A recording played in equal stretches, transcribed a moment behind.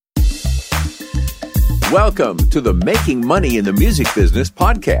Welcome to the Making Money in the Music Business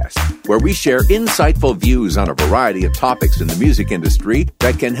podcast, where we share insightful views on a variety of topics in the music industry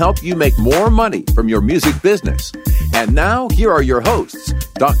that can help you make more money from your music business. And now, here are your hosts,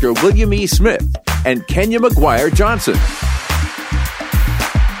 Dr. William E. Smith and Kenya McGuire Johnson.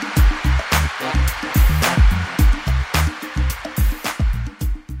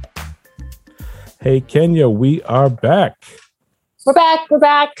 Hey, Kenya, we are back. We're back.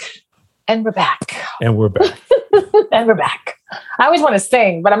 And we're back. And we're back. And we're back. I always want to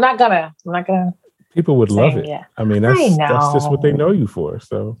sing, but I'm not gonna. People would love it. Yeah. I mean, that's just what they know you for.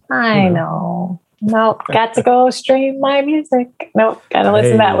 So I know. Nope. Got to go stream my music. Nope. Got to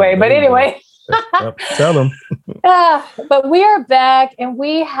listen that way. But anyway. Tell them. But we are back, and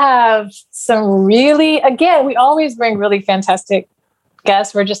we have some really. Again, we always bring really fantastic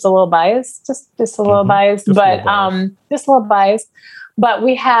guests. We're just a little biased, just a little biased, just a little biased. But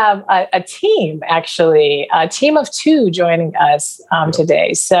we have a team, actually, a team of two joining us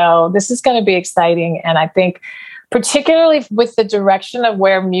today. So this is going to be exciting. And I think particularly with the direction of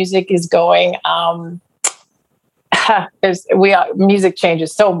where music is going, music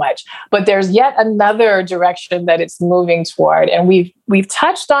changes so much, but there's yet another direction that it's moving toward. And we've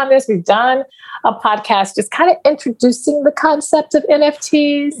touched on this. We've done a podcast just kind of introducing the concept of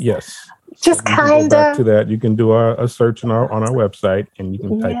NFTs. Yes. Just kind of back to that. You can do a search on our website, and you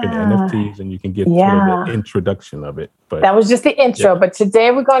can type in NFTs, and you can get to the introduction of it. But that was just the intro. But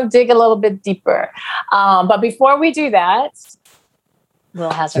today we're going to dig a little bit deeper. But before we do that,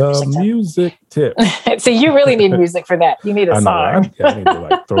 Will has our music tip. So you really need music for that. You need a song. I need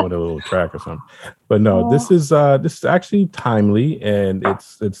to throw in a little track or something. But no, this is actually timely, and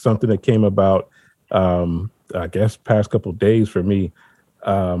it's something that came about. I guess past couple of days for me.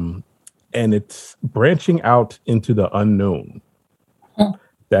 And it's branching out into the unknown.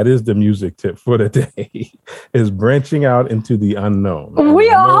 That is the music tip for the day, is branching out into the unknown. And we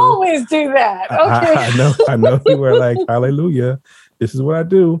always do that. Okay. I know you were like, hallelujah, this is what I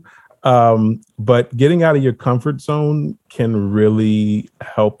do. But getting out of your comfort zone can really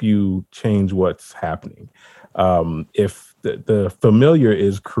help you change what's happening. If the familiar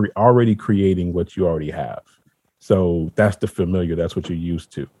is already creating what you already have. So that's the familiar. That's what you're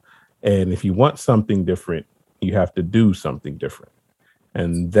used to. And if you want something different, you have to do something different.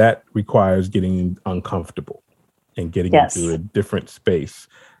 And that requires getting uncomfortable and getting into a different space.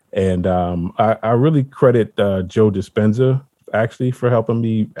 And I really credit Joe Dispenza, actually, for helping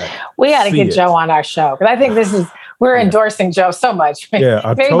me. We got to get Joe on our show, because I think we're endorsing Joe so much.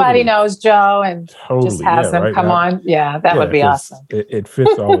 If anybody knows Joe and just has him come on, that would be awesome. It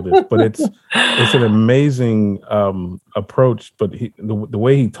fits all of this, but it's an amazing approach. But the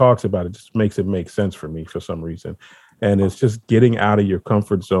way he talks about it just makes it make sense for me for some reason. And it's just getting out of your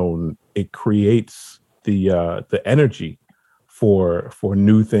comfort zone. It creates the energy for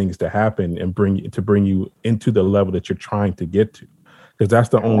new things to happen and bring you into the level that you're trying to get to, because that's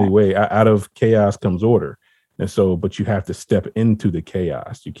the only way. Out of chaos comes order. And so, but you have to step into the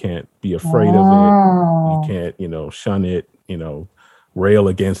chaos. You can't be afraid of it. You can't, shun it, rail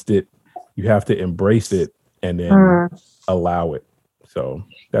against it. You have to embrace it and then allow it. So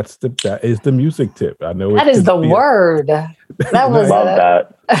that is the music tip. I know that is the word. That was love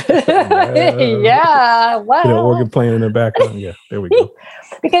that. Wow. Organ playing in the background. Yeah, there we go.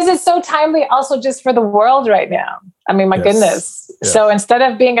 Because it's so timely, also just for the world right now. I mean, my goodness. Yes. So instead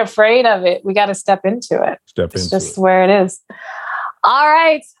of being afraid of it, we got to step into it. It's just where it is. All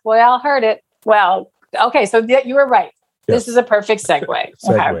right. Well, y'all heard it. Well, okay. So you were right. Yes. This is a perfect segue.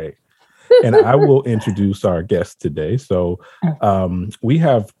 Okay. And I will introduce our guests today. So we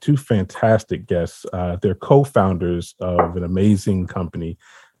have two fantastic guests. They're co-founders of an amazing company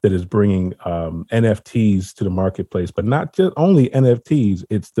that is bringing NFTs to the marketplace, but not just only NFTs,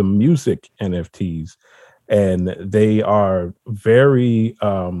 it's the music NFTs. And they are very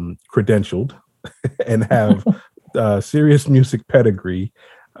credentialed and have serious music pedigree.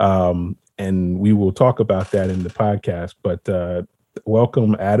 And we will talk about that in the podcast. But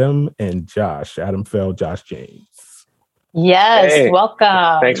welcome, Adam and Josh. Adam Feld, Josh James. Yes,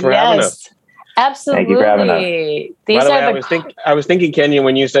 welcome. Thanks for having us. Absolutely. Thank you for having us. By the way, I was thinking, Kenya,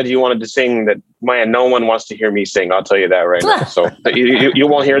 when you said you wanted to sing, that no one wants to hear me sing. I'll tell you that right now. So you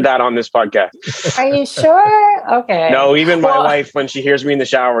won't hear that on this podcast. Are you sure? Okay. No, even my wife, when she hears me in the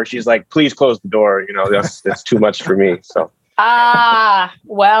shower, she's like, "Please close the door." That's too much for me. So.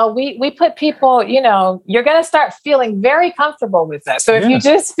 Well, we put people, you're going to start feeling very comfortable with that. So if you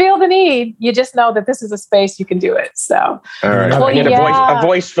just feel the need, you just know that this is a space you can do it. So, all right. Well, I need a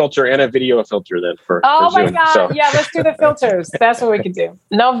voice filter and a video filter then for my Zoom, God. So. Yeah, let's do the filters. That's what we can do.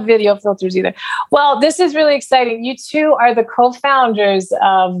 No video filters either. Well, this is really exciting. You two are the co-founders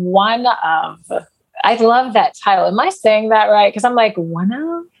of One Of. I love that title. Am I saying that right? Because I'm like, One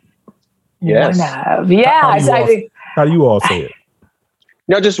Of? Yes. One Of. Yeah. How do you all say it?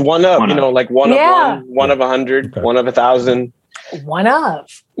 No, just one of, like one of one, one of 100, okay. One of 1,000. One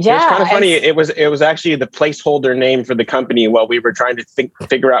of. Yeah. It's kind of funny. It was actually the placeholder name for the company while we were trying to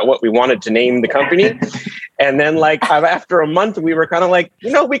figure out what we wanted to name the company. And then after a month, we were kind of like,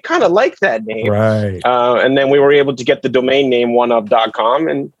 we kind of like that name. Right. And then we were able to get the domain name oneof.com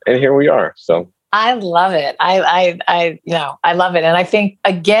and here we are. So. I love it. I love it. And I think,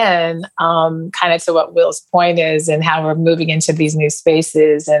 again, kind of to what Will's point is and how we're moving into these new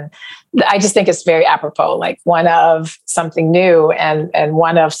spaces. And I just think it's very apropos, like one of something new and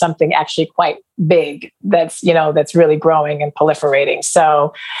one of something actually quite big that's really growing and proliferating.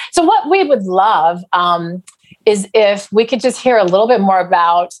 So what we would love is if we could just hear a little bit more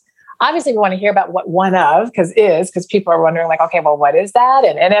about. Obviously, we want to hear about what One Of, because people are wondering, like, okay, well, what is that?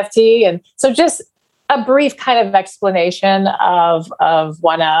 And NFT. And so just a brief kind of explanation of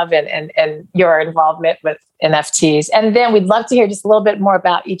One Of and your involvement with NFTs. And then we'd love to hear just a little bit more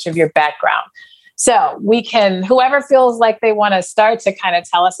about each of your background. So we can, whoever feels like they want to start to kind of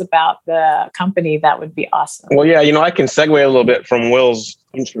tell us about the company, that would be awesome. Well, yeah, I can segue a little bit from Will's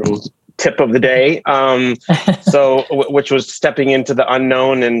intro. Tip of the day. Which was stepping into the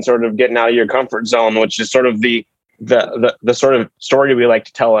unknown and sort of getting out of your comfort zone, which is sort of the sort of story we like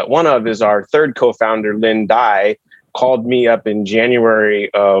to tell at One Of is our third co-founder, Lynn Dye, called me up in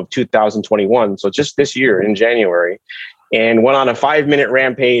January of 2021. So just this year in January, and went on a 5-minute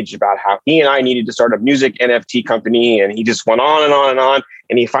rampage about how he and I needed to start a music NFT company. And he just went on and on and on.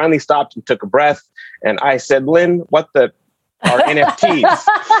 And he finally stopped and took a breath. And I said, Lynn, what the are NFTs?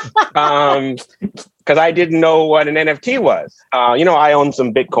 Because I didn't know what an NFT was. I own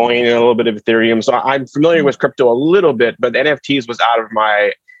some Bitcoin and a little bit of Ethereum, so I'm familiar with crypto a little bit, but NFTs was out of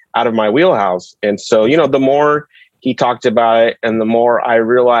my wheelhouse. And so, the more he talked about it, and the more I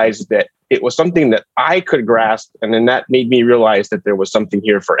realized that it was something that I could grasp, and then that made me realize that there was something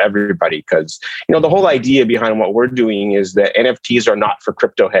here for everybody. Because the whole idea behind what we're doing is that NFTs are not for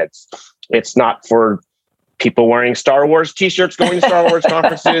crypto heads. It's not for people wearing Star Wars t-shirts, going to Star Wars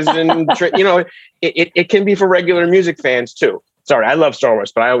conferences, and it can be for regular music fans too. Sorry, I love Star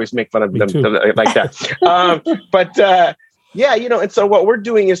Wars, but I always make fun of them like that. And so what we're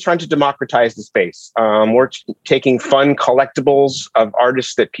doing is trying to democratize the space. We're taking fun collectibles of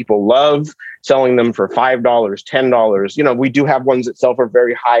artists that people love, selling them for $5, $10. We do have ones that sell for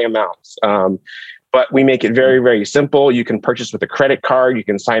very high amounts. But we make it very, very simple. You can purchase with a credit card. You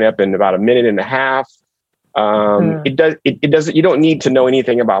can sign up in about a minute and a half. It doesn't, you don't need to know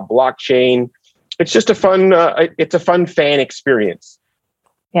anything about blockchain. It's just a fun fan experience.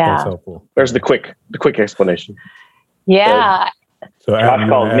 Yeah. That's helpful. There's the quick explanation. Yeah. So Josh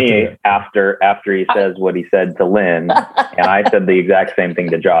calls me after he says what he said to Lynn, and I said the exact same thing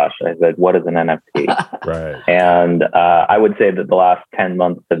to Josh. I said, what is an NFT? Right. And I would say that the last 10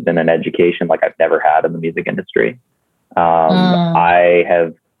 months have been an education like I've never had in the music industry. I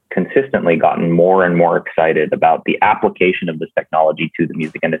have consistently gotten more and more excited about the application of this technology to the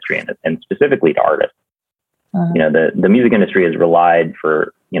music industry and specifically to artists. The music industry has relied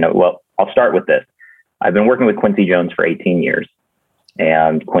for, I'll start with this. I've been working with Quincy Jones for 18 years,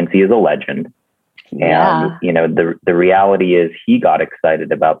 and Quincy is a legend. Yeah. And, the reality is he got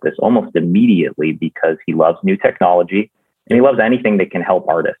excited about this almost immediately because he loves new technology and he loves anything that can help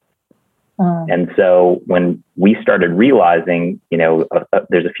artists. And so when we started realizing,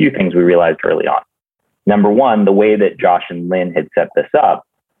 there's a few things we realized early on. Number one, the way that Josh and Lynn had set this up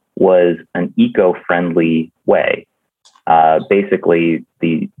was an eco-friendly way. Basically,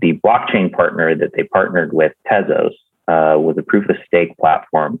 the blockchain partner that they partnered with, Tezos, was a proof of stake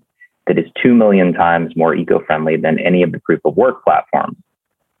platform that is 2 million times more eco-friendly than any of the proof of work platforms.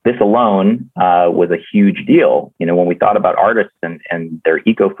 This alone was a huge deal. When we thought about artists and their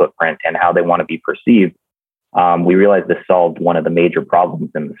eco footprint and how they want to be perceived, we realized this solved one of the major problems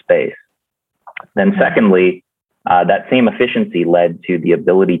in the space. Then secondly, that same efficiency led to the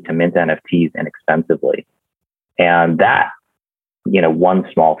ability to mint NFTs inexpensively. And that, one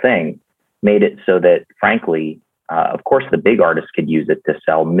small thing made it so that, frankly, of course, the big artists could use it to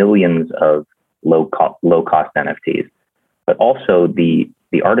sell millions of low cost NFTs, but also the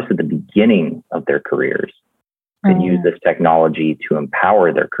artists at the beginning of their careers could use this technology to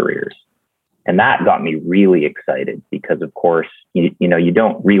empower their careers. And that got me really excited because, of course, you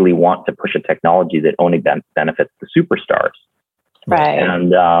don't really want to push a technology that only benefits the superstars. Right.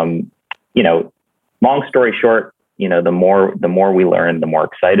 And, long story short, the more we learned, the more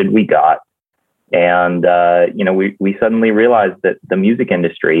excited we got. And, we suddenly realized that the music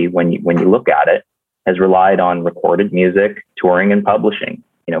industry, when you look at it, has relied on recorded music, touring and publishing,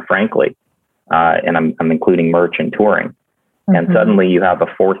 frankly. And I'm including merch and touring. And suddenly you have a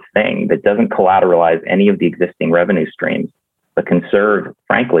fourth thing that doesn't collateralize any of the existing revenue streams, but can serve,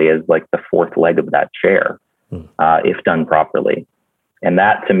 frankly, as like the fourth leg of that chair, if done properly. And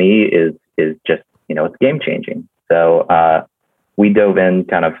that to me is just, it's game changing. So we dove in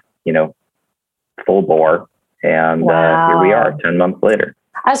kind of, full bore, and here we are 10 months later.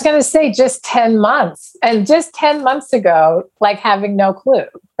 I was going to say just 10 months, and just 10 months ago, like having no clue,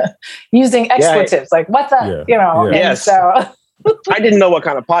 using expletives, like what the, Yes. So I didn't know what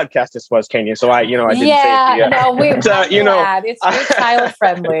kind of podcast this was, Kenya. So I didn't say it. No, we're glad. We're child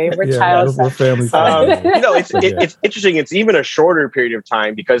friendly. We're child family friendly. It's interesting. It's even a shorter period of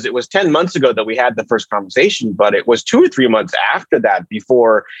time because it was 10 months ago that we had the first conversation, but it was 2 or 3 months after that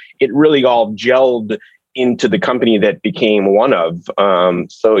before it really all gelled into the company that became One Of.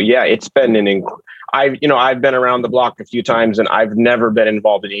 It's been I've been around the block a few times, and I've never been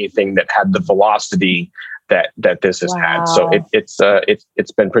involved in anything that had the velocity that this has had. So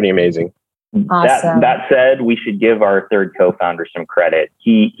it's been pretty amazing. Awesome. That said, we should give our third co-founder some credit.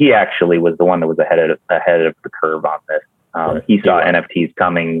 He actually was the one that was ahead of the curve on this. He saw NFTs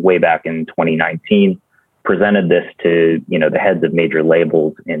coming way back in 2019, presented this to the heads of major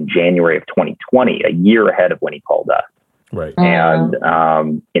labels in January of 2020, a year ahead of when he called us. Right. And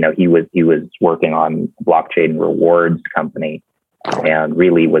he was working on blockchain rewards company, and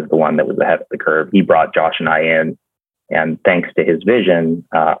really was the one that was ahead of the curve. He brought Josh and I in, and thanks to his vision,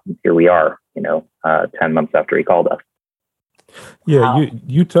 here we are, 10 months after he called us. Yeah, wow.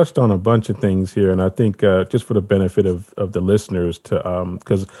 You touched on a bunch of things here, and I think just for the benefit of the listeners, to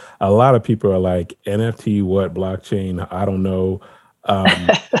because a lot of people are like, NFT, what, blockchain? I don't know.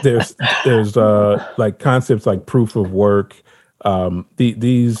 There's like concepts like proof of work,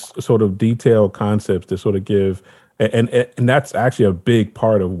 these sort of detailed concepts that sort of give. And that's actually a big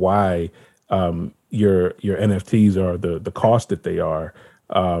part of why your NFTs are the cost that they are.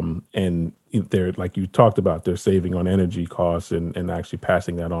 And they're, like you talked about, they're saving on energy costs and actually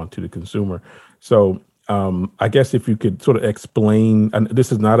passing that on to the consumer. So I guess if you could sort of explain, and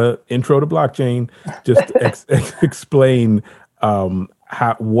this is not an intro to blockchain, just explain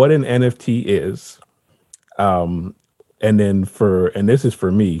what an NFT is. And this is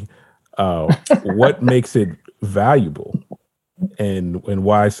for me, what makes it valuable and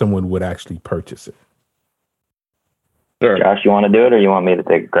why someone would actually purchase it. Sure. Josh, you want to do it, or you want me to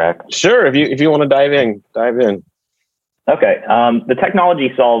take a crack? Sure. If you want to dive in. Okay. The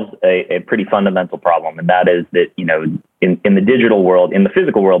technology solves a pretty fundamental problem, and that is that, in the digital world, in the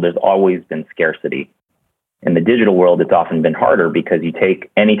physical world, there's always been scarcity. In the digital world, it's often been harder because you take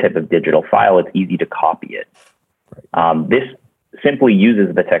any type of digital file, it's easy to copy it. Right. This simply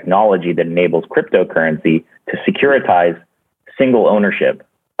uses the technology that enables cryptocurrency to securitize single ownership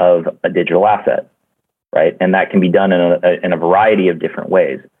of a digital asset, right? And that can be done in a variety of different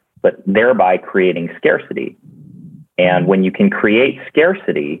ways, but thereby creating scarcity. And when you can create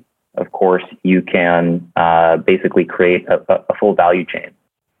scarcity, of course, you can basically create a full value chain.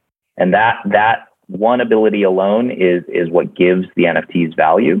 And that one ability alone is what gives the NFTs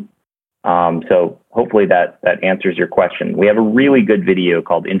value. So hopefully that answers your question. We have a really good video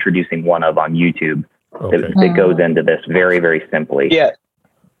called Introducing One Of on YouTube that goes into this very, very simply. Yeah.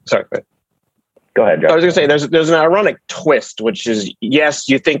 Sorry. Go ahead, Josh. I was going to say there's an ironic twist, which is, yes,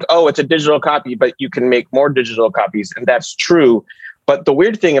 you think, oh, it's a digital copy, but you can make more digital copies. And that's true. But the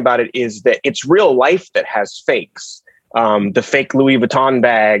weird thing about it is that it's real life that has fakes. The fake Louis Vuitton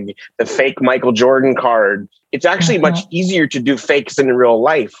bag, the fake Michael Jordan card. It's actually much easier to do fakes than in real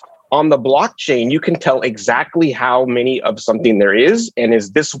life. On the blockchain, you can tell exactly how many of something there is, and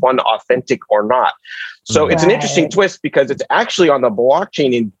is this one authentic or not. So it's an interesting twist because it's actually on the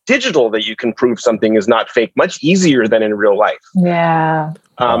blockchain in digital that you can prove something is not fake, much easier than in real life. Yeah.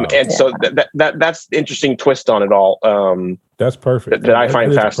 So that's the interesting twist on it all. That's perfect. That I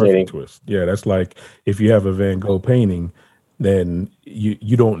find fascinating. Twist. Yeah, that's like if you have a Van Gogh painting, then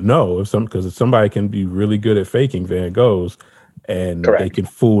you don't know because somebody can be really good at faking Van Goghs. And they can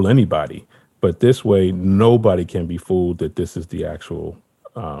fool anybody, but this way nobody can be fooled that this is the actual.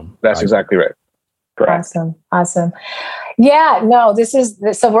 That's exactly right. Correct. Awesome. Yeah, no,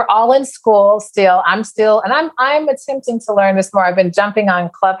 so we're all in school still. I'm attempting to learn this more. I've been jumping on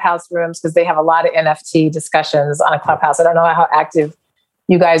Clubhouse rooms because they have a lot of NFT discussions on Clubhouse. I don't know how active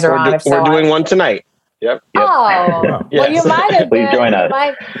you guys are on. We're doing one tonight. Yep. Oh, well, you might have been. Please join us.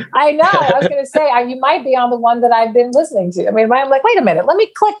 I know. I was going to say, you might be on the one that I've been listening to. I mean, I'm like, wait a minute,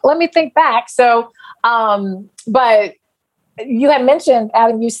 let me think back. So, but you had mentioned,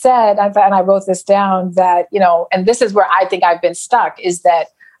 Adam, you said, and I wrote this down, that, and this is where I think I've been stuck, is that,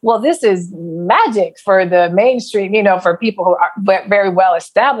 well, this is magic for the mainstream, for people who are very well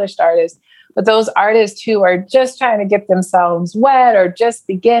established artists. But those artists who are just trying to get themselves wet or just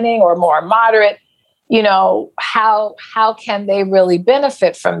beginning or more moderate, how can they really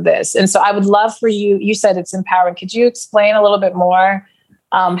benefit from this? And so I would love for you said it's empowering. Could you explain a little bit more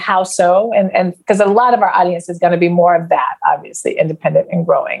how so? And because a lot of our audience is going to be more of that, obviously, independent and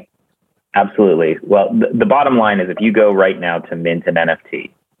growing. Absolutely. Well, the bottom line is, if you go right now to mint an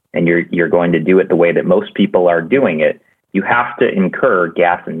NFT and you're going to do it the way that most people are doing it, you have to incur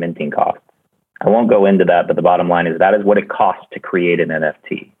gas and minting costs. I won't go into that, but the bottom line is that is what it costs to create an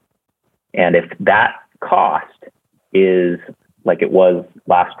NFT. And if that cost is, like it was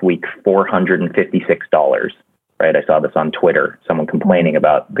last week, $456, right? I saw this on Twitter, someone complaining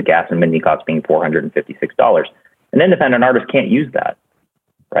about the gas and minting costs being $456. An independent artist can't use that,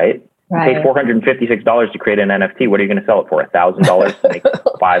 right? Right. You pay $456 to create an NFT. What are you going to sell it for? $1,000 to make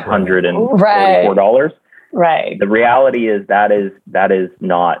 $544? Right. The reality is that is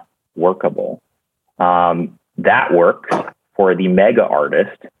not workable. That works for the mega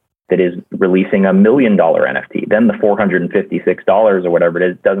artist that is releasing $1 million NFT. Then the $456 or whatever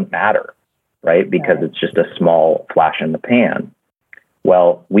it is doesn't matter, right? Because it's just a small flash in the pan.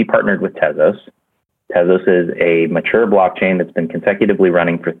 Well, we partnered with Tezos. Tezos is a mature blockchain that's been consecutively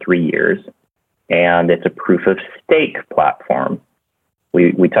running for 3 years, and it's a proof of stake platform.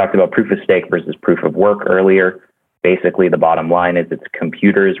 We talked about proof of stake versus proof of work earlier. Basically, the bottom line is it's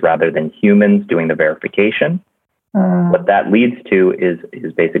computers rather than humans doing the verification. What that leads to is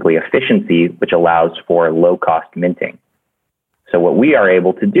basically efficiency, which allows for low-cost minting. So what we are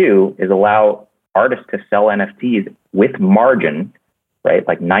able to do is allow artists to sell NFTs with margin, right?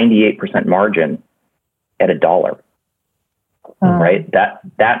 Like 98% margin at $1, right?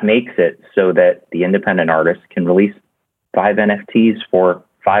 That makes it so that the independent artist can release 5 NFTs for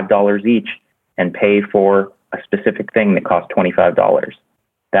 $5 each and pay for a specific thing that costs $25.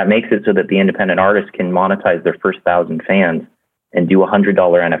 That makes it so that the independent artist can monetize their first 1,000 fans and do $100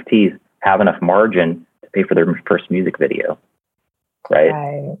 NFTs, have enough margin to pay for their first music video, right?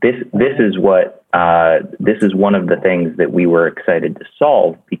 This is what this is one of the things that we were excited to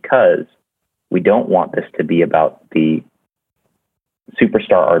solve, because we don't want this to be about the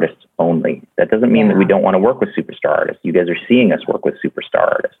superstar artists only. That doesn't mean that we don't want to work with superstar artists. You guys are seeing us work with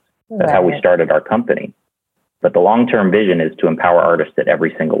superstar artists. That's how we started our company. But the long-term vision is to empower artists at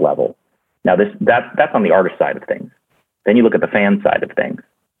every single level. Now, that's on the artist side of things. Then you look at the fan side of things,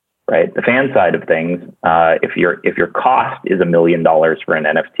 right? The fan side of things, if your cost is $1 million for an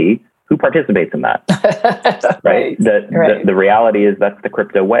NFT, who participates in that? Right? The reality is that's the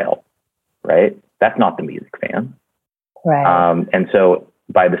crypto whale, right? That's not the music fan. Right. And so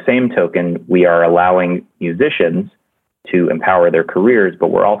by the same token, we are allowing musicians to empower their careers,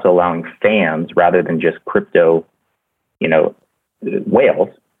 but we're also allowing fans, rather than just crypto, whales,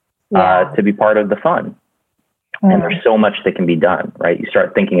 to be part of the fun. And there's so much that can be done, right? You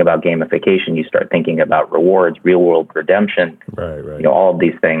start thinking about gamification, you start thinking about rewards, real world redemption, right. All of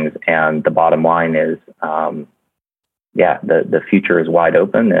these things. And the bottom line is, the future is wide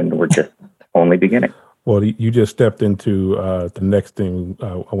open, and we're just only beginning. Well, you just stepped into the next thing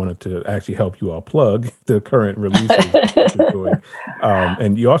I wanted to actually help you all plug, the current releases that you're doing.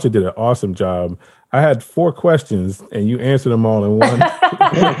 And you also did an awesome job. I had 4 questions, and you answered them all in one.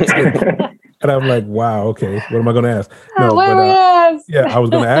 And I'm like, wow, okay, what am I going to ask? I was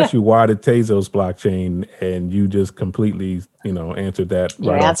going to ask you why the Tezos blockchain, and you just completely, answered that.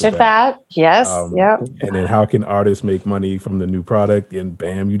 You answered that. Yes. Yep. And then how can artists make money from the new product? And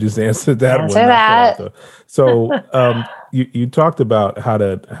bam, you just answered that one. So you talked about how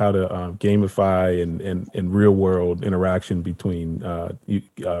to gamify and real world interaction between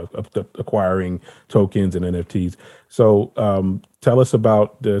acquiring tokens and NFTs. So tell us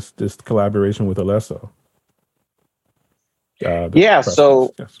about this collaboration with Alesso.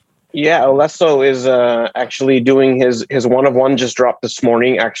 Alesso is actually doing his one of one just dropped this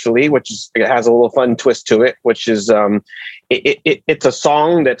morning, actually, it has a little fun twist to it, which is it's a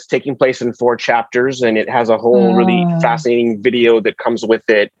song that's taking place in 4 chapters, and it has a whole really fascinating video that comes with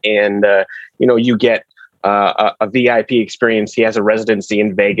it. And you get a VIP experience. He has a residency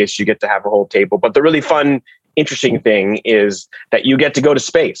in Vegas. You get to have a whole table. But the really fun, interesting thing is that you get to go to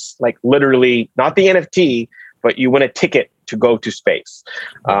space, like literally not the NFT, but you win a ticket to go to space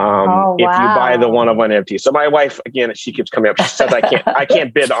if you buy the one-of-one NFT. So my wife, again, she keeps coming up. She says I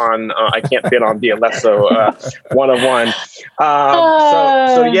can't bid on the Alesso one-of-one.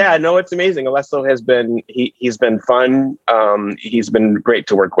 So yeah, no, it's amazing. Alesso has been he's been fun. He's been great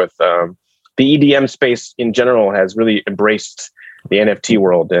to work with. The EDM space in general has really embraced the NFT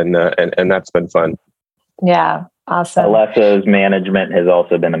world, and that's been fun. Yeah. Awesome. Alesso's management has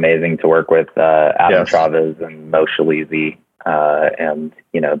also been amazing to work with. Adam Chavez and Mo Shalizi, and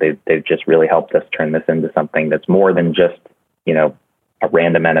they've just really helped us turn this into something that's more than just a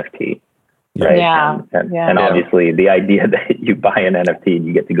random NFT, right? Yeah. And obviously, the idea that you buy an NFT and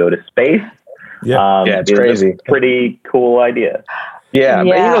you get to go to space, it's crazy. Pretty cool idea. Yeah,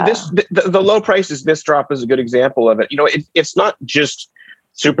 but the low prices. This drop is a good example of it. It's not just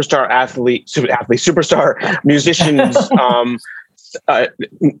superstar musicians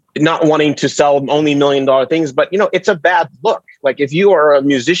not wanting to sell only $1 million things, but it's a bad look. Like if you are a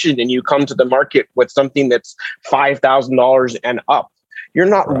musician and you come to the market with something that's $5,000 and up, you're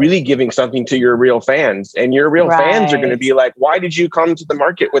not really giving something to your real fans, and your real fans are going to be like, why did you come to the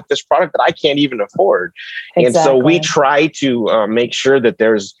market with this product that I can't even afford? Exactly. And so we try to make sure that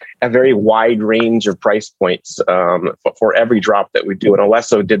there's a very wide range of price points for every drop that we do. And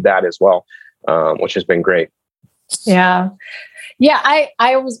Alesso did that as well, which has been great. Yeah. Yeah,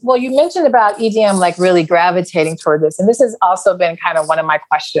 you mentioned about EDM like really gravitating toward this. And this has also been kind of one of my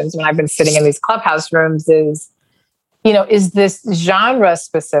questions when I've been sitting in these clubhouse rooms is this genre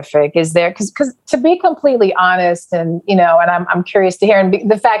specific? Is there, because to be completely honest, and I'm curious to hear, and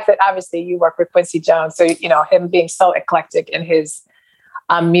the fact that obviously you work with Quincy Jones, so him being so eclectic in his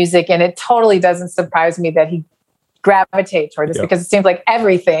music, and it totally doesn't surprise me that he gravitates toward this because it seems like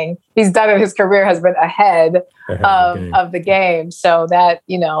everything he's done in his career has been ahead of the game. So that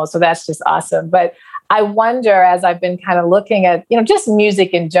so that's just awesome. But I wonder, as I've been kind of looking at, just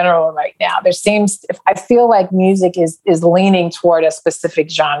music in general right now, I feel like music is leaning toward a specific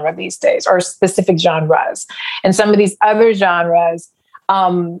genre these days, or specific genres. And some of these other genres,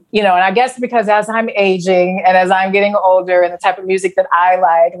 and I guess because as I'm aging and as I'm getting older, and the type of music that I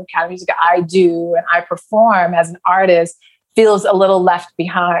like and the kind of music I do and I perform as an artist feels a little left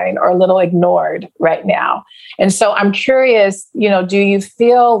behind or a little ignored right now. And so I'm curious, do you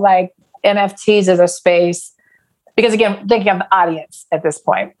feel like NFTs is a space, because again, thinking of the audience at this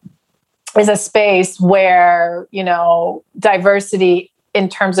point, is a space where, diversity in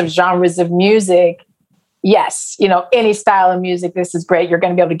terms of genres of music, yes, any style of music, this is great. You're going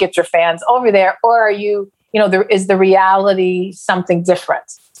to be able to get your fans over there. Or are you, there is the reality something different?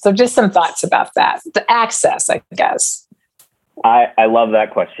 So just some thoughts about that. The access, I guess. I love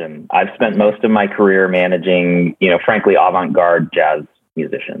that question. I've spent most of my career managing, frankly, avant-garde jazz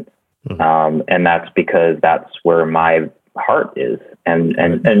musicians. And that's because that's where my heart is. And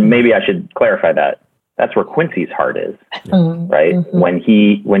maybe I should clarify that. That's where Quincy's heart is, right? Mm-hmm.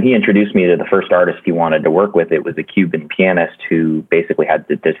 When he introduced me to the first artist he wanted to work with, it was a Cuban pianist who basically had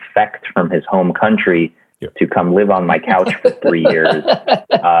to defect from his home country to come live on my couch for 3 years.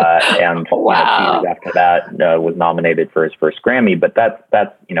 And 2 years after that, was nominated for his first Grammy. But that's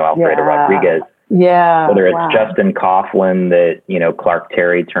Alfredo Rodriguez. Yeah. Whether it's Justin Coughlin that, Clark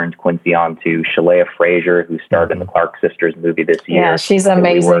Terry turned Quincy on to, Shalea Frazier, who starred in the Clark Sisters movie this year. Yeah, she's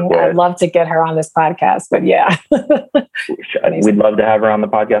amazing. I'd love to get her on this podcast, but yeah. We'd love to have her on the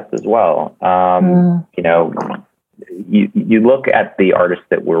podcast as well. You look at the artists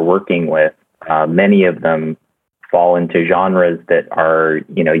that we're working with, many of them fall into genres that are,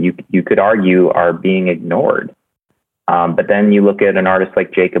 you could argue are being ignored. But then you look at an artist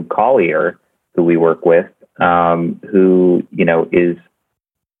like Jacob Collier, who we work with, who, is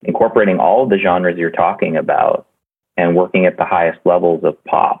incorporating all of the genres you're talking about and working at the highest levels of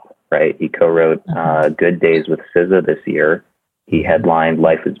pop, right? He co-wrote Good Days with SZA this year. He headlined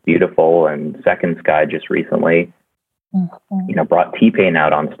Life is Beautiful and Second Sky just recently. Brought T-Pain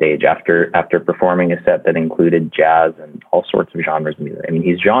out on stage after performing a set that included jazz and all sorts of genres of music. I mean,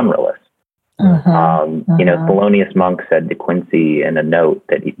 he's genreless. Thelonious Monk said to Quincy in a note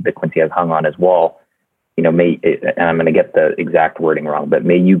that Quincy has hung on his wall, and I'm going to get the exact wording wrong, but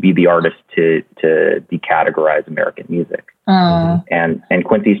may you be the artist to decategorize American music. And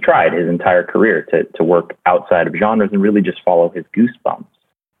Quincy's tried his entire career to work outside of genres and really just follow his goosebumps.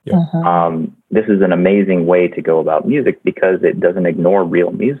 This is an amazing way to go about music because it doesn't ignore real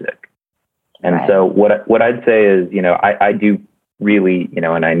music. And so what I'd say is, I do really,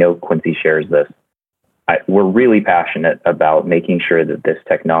 and I know Quincy shares this, we're really passionate about making sure that this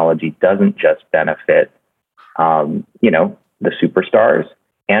technology doesn't just benefit, the superstars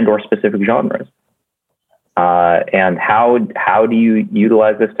and or specific genres. And how do you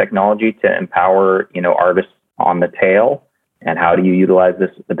utilize this technology to empower, artists on the tail? And how do you utilize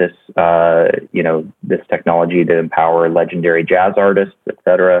this technology to empower legendary jazz artists, et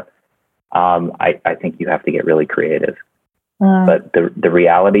cetera? I think you have to get really creative. But the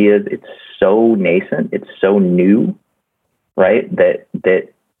reality is it's so nascent, it's so new, right? That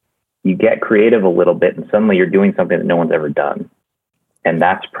you get creative a little bit and suddenly you're doing something that no one's ever done. And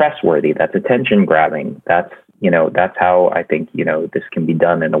that's press worthy, that's attention grabbing. That's how I think, this can be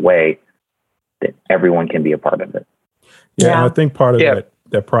done in a way that everyone can be a part of it. Yeah. I think part of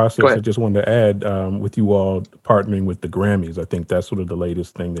that process, I just wanted to add with you all partnering with the Grammys. I think that's sort of the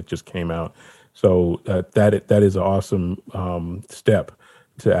latest thing that just came out. So that is an awesome step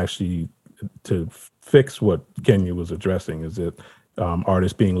to actually to fix what Kenya was addressing, is that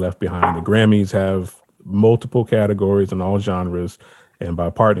artists being left behind. The Grammys have multiple categories in all genres, and by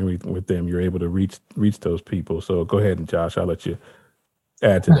partnering with them, you're able to reach those people. So go ahead, and Josh, I'll let you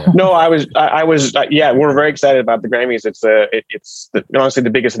add to that. No, I was, we're very excited about the Grammys. It's honestly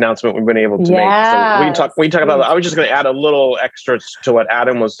the biggest announcement we've been able to make. So we can talk about. I was just going to add a little extra to what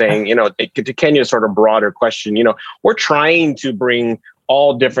Adam was saying. To Kenya's sort of broader question. We're trying to bring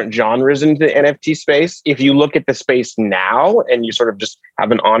all different genres into the NFT space. If you look at the space now and you sort of just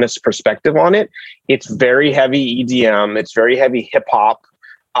have an honest perspective on it, it's very heavy EDM. It's very heavy hip hop.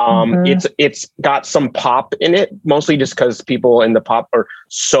 It's got some pop in it, mostly just because people in the pop are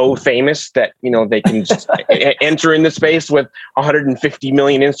so famous that they can just enter in the space with 150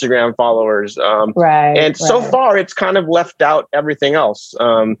 million Instagram followers. So far, it's kind of left out everything else.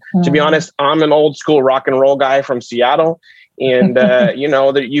 To be honest, I'm an old school rock and roll guy from Seattle. And, that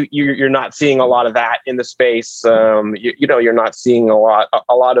you're not seeing a lot of that in the space. You're not seeing a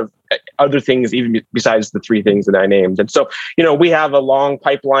lot of other things, even besides the three things that I named. And so, we have a long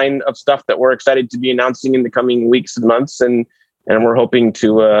pipeline of stuff that we're excited to be announcing in the coming weeks and months. And we're hoping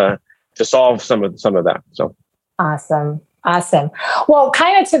to solve some of that. So awesome. Well,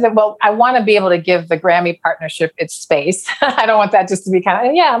 I want to be able to give the Grammy partnership its space. I don't want that just to be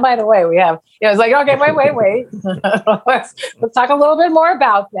by the way, we have, it's like, okay, wait. let's talk a little bit more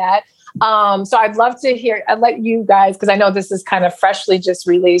about that. So I'd let you guys, because I know this is kind of freshly just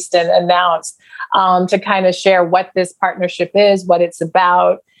released and announced, to kind of share what this partnership is, what it's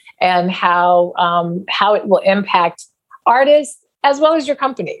about, and how it will impact artists as well as your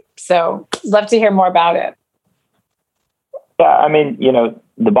company. So love to hear more about it. Yeah, I mean,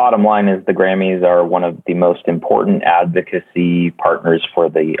 the bottom line is the Grammys are one of the most important advocacy partners for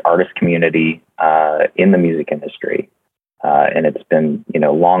the artist community in the music industry. And it's been,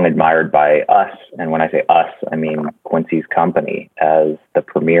 long admired by us. And when I say us, I mean Quincy's company as the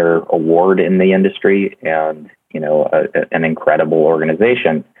premier award in the industry and, an incredible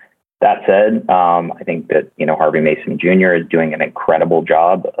organization. That said, I think that, Harvey Mason Jr. is doing an incredible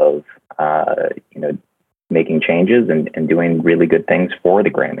job of, making changes and doing really good things for the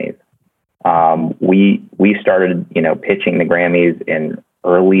Grammys. We started, pitching the Grammys in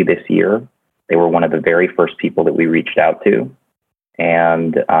early this year. They were one of the very first people that we reached out to.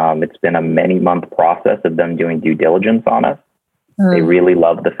 And it's been a many-month process of them doing due diligence on us. They really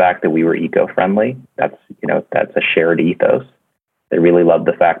loved the fact that we were eco-friendly. That's a shared ethos. They really loved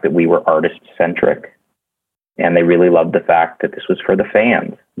the fact that we were artist-centric. And they really loved the fact that this was for the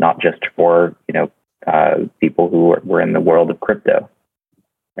fans, not just for, people who were in the world of crypto.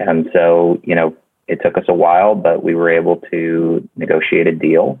 And so, it took us a while, but we were able to negotiate a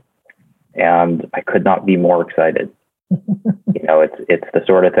deal, and I could not be more excited. It's the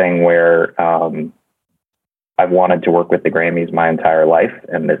sort of thing where I've wanted to work with the Grammys my entire life,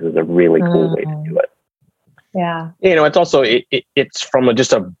 and this is a really cool way to do it. Yeah. It's also, it's from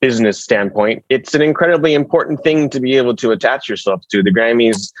just a business standpoint, it's an incredibly important thing to be able to attach yourself to. The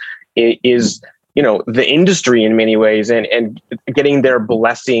Grammys is the industry in many ways, and getting their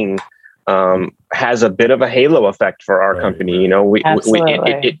blessing has a bit of a halo effect for our company. We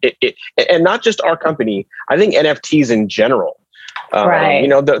and not just our company. I think NFTs in general.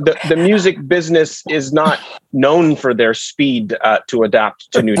 The music business is not known for their speed to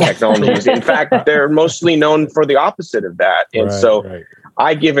adapt to new technologies. In fact, they're mostly known for the opposite of that. And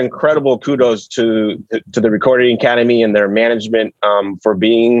I give incredible kudos to the Recording Academy and their management for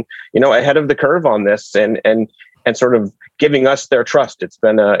being, ahead of the curve on this and sort of giving us their trust. It's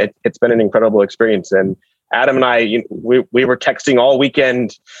been an incredible experience. And Adam and I, we were texting all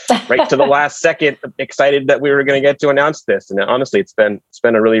weekend, right to the last second, excited that we were going to get to announce this. And honestly, it's been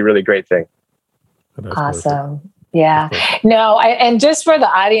a really, really great thing. Awesome. Perfect. Yeah. No, and just for the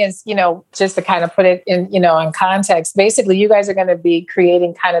audience, just to kind of put it in, in context, basically you guys are going to be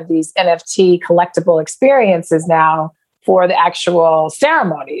creating kind of these NFT collectible experiences now for the actual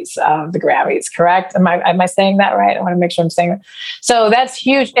ceremonies of the Grammys, correct? Am I saying that right? I want to make sure I'm saying that. So that's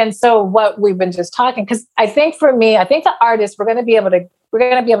huge. And so what we've been just talking, because I think for me, I think the artists, we're going to be able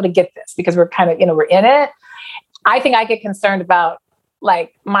to get this because we're kind of, we're in it. I think I get concerned about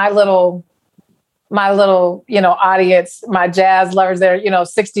like my little, audience, my jazz lovers, they're,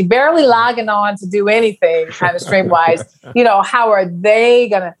 60, barely logging on to do anything kind of stream wise. How are they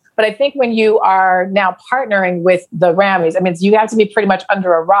going to, but I think when you are now partnering with the Grammys, I mean, you have to be pretty much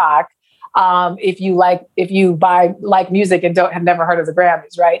under a rock if you buy music and have never heard of the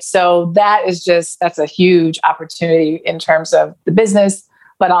Grammys, right? So that's a huge opportunity in terms of the business,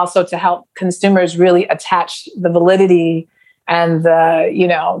 but also to help consumers really attach the validity and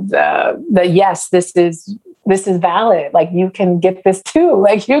yes, this is valid. Like you can get this too.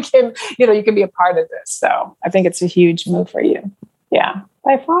 Like you can be a part of this. So I think it's a huge move for you. Yeah,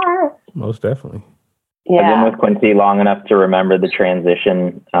 by far. Most definitely. Yeah. I've been with Quincy long enough to remember the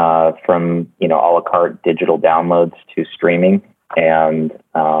transition from, a la carte digital downloads to streaming. And,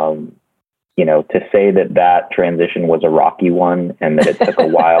 to say that transition was a rocky one and that it took a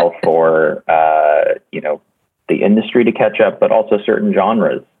while for, the industry to catch up, but also certain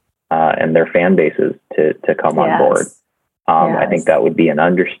genres and their fan bases to come on board. I think that would be an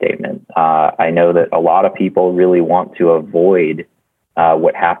understatement. I know that a lot of people really want to avoid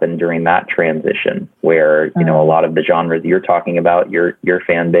what happened during that transition, where a lot of the genres you're talking about, your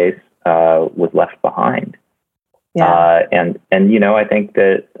fan base was left behind. Yeah. And I think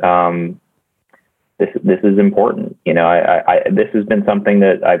that this is important. This has been something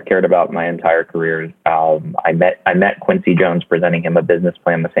that I've cared about my entire career. I met Quincy Jones presenting him a business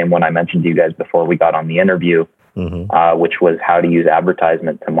plan, the same one I mentioned to you guys before we got on the interview, which was how to use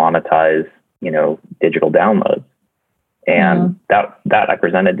advertisement to monetize, digital downloads. And that I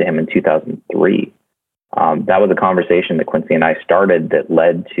presented to him in 2003. That was a conversation that Quincy and I started that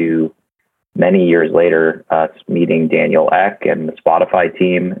led to many years later us meeting Daniel Ek and the Spotify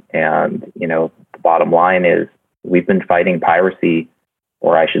team. And, the bottom line is we've been fighting piracy,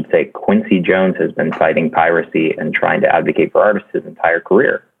 or I should say Quincy Jones has been fighting piracy and trying to advocate for artists his entire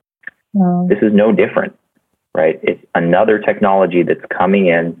career. This is no different, right? It's another technology that's coming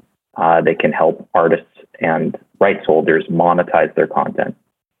in that can help artists and rights holders monetize their content.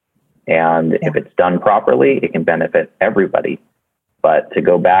 And if it's done properly, it can benefit everybody. But to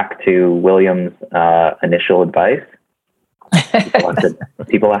go back to William's initial advice,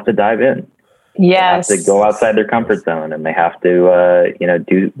 people have to dive in. Yes. They have to go outside their comfort zone, and they have to,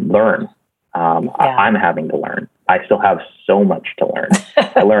 learn. I'm having to learn. I still have so much to learn.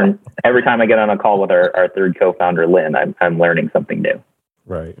 I learn every time I get on a call with our third co-founder, Lynn. I'm learning something new.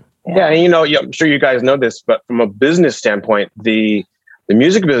 Right. Yeah, and I'm sure you guys know this, but from a business standpoint, the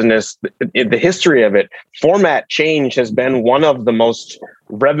music business, the history of it, format change has been one of the most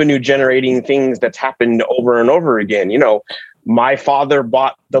revenue generating things that's happened over and over again. My father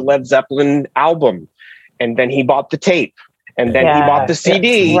bought the Led Zeppelin album, and then he bought the tape, and then he bought the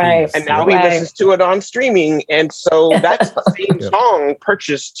CD, and now he listens to it on streaming. And so that's the same song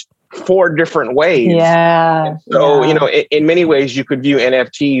purchased 4 different ways. Yeah. And so, in many ways, you could view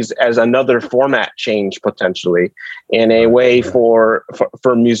NFTs as another format change potentially, in a way for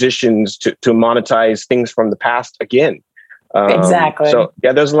musicians to monetize things from the past again. Exactly. So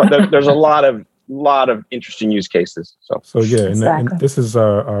there's a lot of interesting use cases. So and this is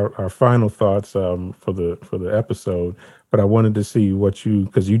our final thoughts for the episode. But I wanted to see what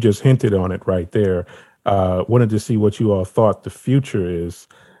because you just hinted on it right there. Wanted to see what you all thought the future is.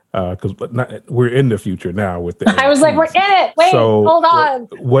 Because we're in the future now with the NFTs. I was like, we're in it. Wait, hold on.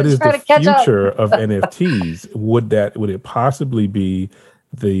 What is the future of NFTs? Would it possibly be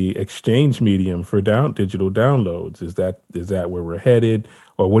the exchange medium for digital downloads? Is that where we're headed,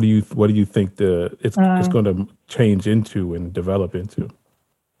 or what do you think it's going to change into and develop into?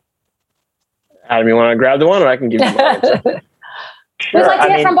 Adam, you want to grab the one, or I can give you my answer? Sure. Like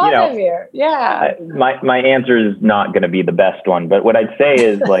to hear from both of you. Yeah. My answer is not going to be the best one, but what I'd say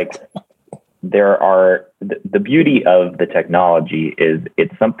is the beauty of the technology is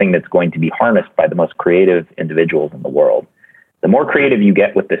it's something that's going to be harnessed by the most creative individuals in the world. The more creative you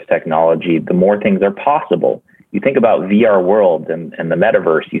get with this technology, the more things are possible. You think about VR worlds and the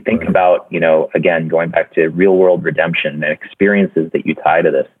metaverse, you think about, again, going back to real world redemption and experiences that you tie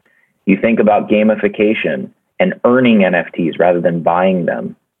to this. You think about gamification and earning NFTs rather than buying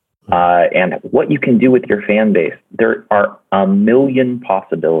them. And what you can do with your fan base. There are a million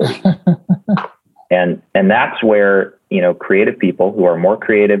possibilities. And that's where, creative people who are more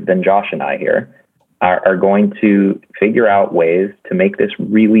creative than Josh and I here are going to figure out ways to make this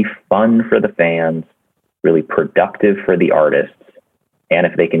really fun for the fans, really productive for the artists. And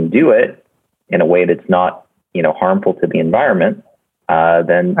if they can do it in a way that's not, harmful to the environment,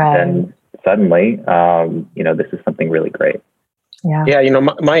 then suddenly, this is something really great. Yeah.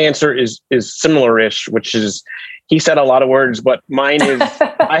 My answer is similar-ish, which is, he said a lot of words, but mine is,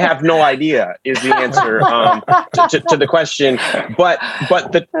 I have no idea is the answer to the question. But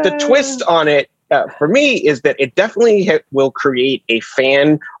the twist on it for me is that it definitely will create a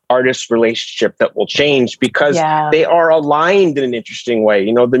fan-artist relationship that will change because they are aligned in an interesting way.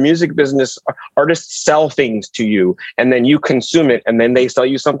 The music business, artists sell things to you and then you consume it, and then they sell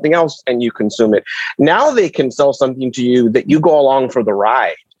you something else and you consume it. Now they can sell something to you that you go along for the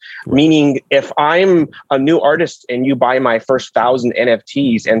ride. Right. Meaning, if I'm a new artist and you buy my first 1,000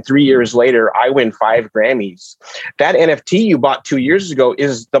 NFTs and 3 years later I win 5 Grammys, that NFT you bought 2 years ago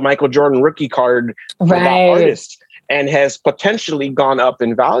is the Michael Jordan rookie card for that artist and has potentially gone up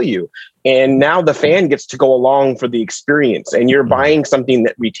in value. And now the fan gets to go along for the experience, and you're buying something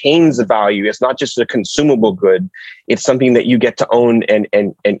that retains the value. It's not just a consumable good. It's something that you get to own and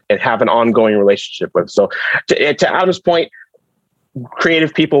have an ongoing relationship with. So to Adam's point,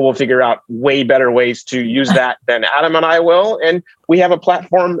 creative people will figure out way better ways to use that than Adam and I will. And we have a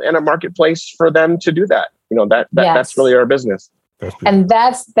platform and a marketplace for them to do that. That's really our business. And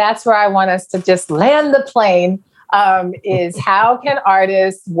that's where I want us to just land the plane, is how can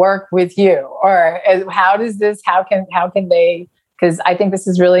artists work with you? Or how can they, because I think this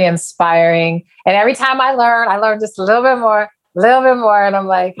is really inspiring. And every time I learn just a little bit more. And I'm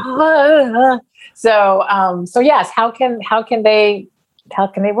like, So yes, how can they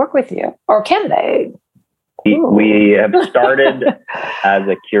work with you, or can they? We have started as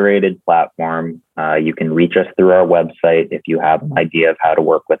a curated platform. You can reach us through our website if you have an idea of how to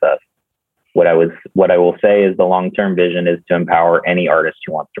work with us. What I will say is the long-term vision is to empower any artist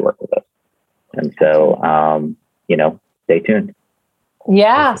who wants to work with us. And so, stay tuned.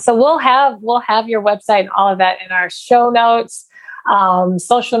 Yeah. So we'll have your website and all of that in our show notes.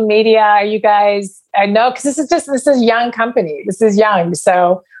 Social media, are you guys, I know, because this is young company. This is young.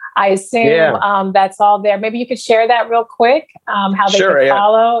 So I assume that's all there. Maybe you could share that real quick, how they can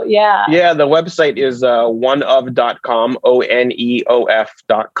follow. Yeah. Yeah. The website is oneof.com,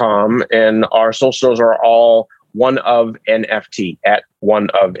 ONEOF.com. And our socials are all OneOfNFT at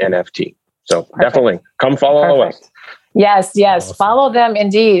OneOfNFT. So definitely come follow us. Yes. Awesome. Follow them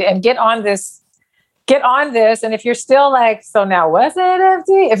indeed, and get on this. And if you're still like, so now what's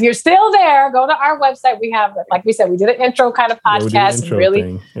NFT? If you're still there, go to our website. We have, like we said, we did an intro kind of podcast and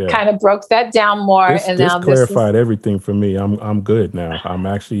really kind of broke that down more. This clarified everything for me. I'm good now. I'm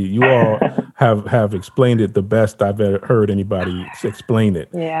actually, you all have explained it the best I've ever heard anybody explain it.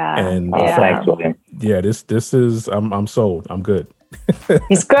 Yeah. And thanks, William. Yeah, this is, I'm sold. I'm good.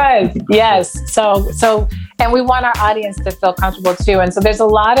 He's good. Yes. So, and we want our audience to feel comfortable too. And so there's a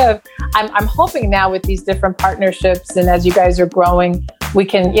lot of, I'm hoping now with these different partnerships, and as you guys are growing, we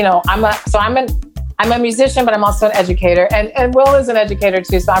can, I'm a musician, but I'm also an educator, and Will is an educator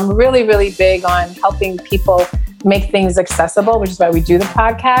too. So I'm really, really big on helping people make things accessible, which is why we do the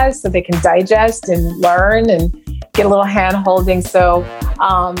podcast, so they can digest and learn and get a little hand holding. So,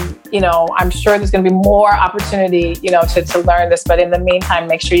 I'm sure there's going to be more opportunity, to learn this. But in the meantime,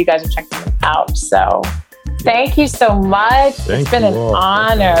 make sure you guys are checking them out. So thank you so much. It's been an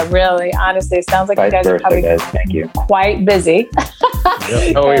honor, really. Honestly, it sounds like you guys are probably quite busy.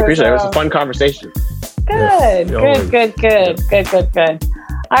 Oh, we appreciate it. It was a fun conversation. Good.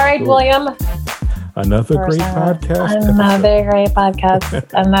 All right, William. Another great podcast.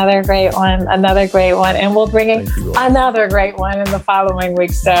 Another great one. And we'll bring in another great one in the following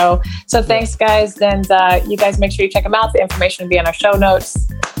week. So thanks, guys. And you guys make sure you check them out. The information will be in our show notes.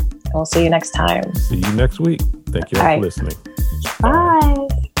 And we'll see you next time. See you next week. Thank you all for listening. Bye.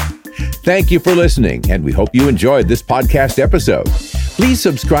 Thank you for listening, and we hope you enjoyed this podcast episode. Please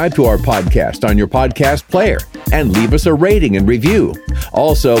subscribe to our podcast on your podcast player and leave us a rating and review.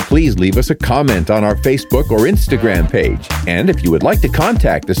 Also, please leave us a comment on our Facebook or Instagram page. And if you would like to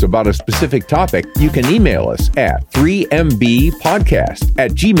contact us about a specific topic, you can email us at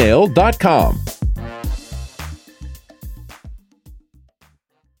 3mbpodcast@gmail.com.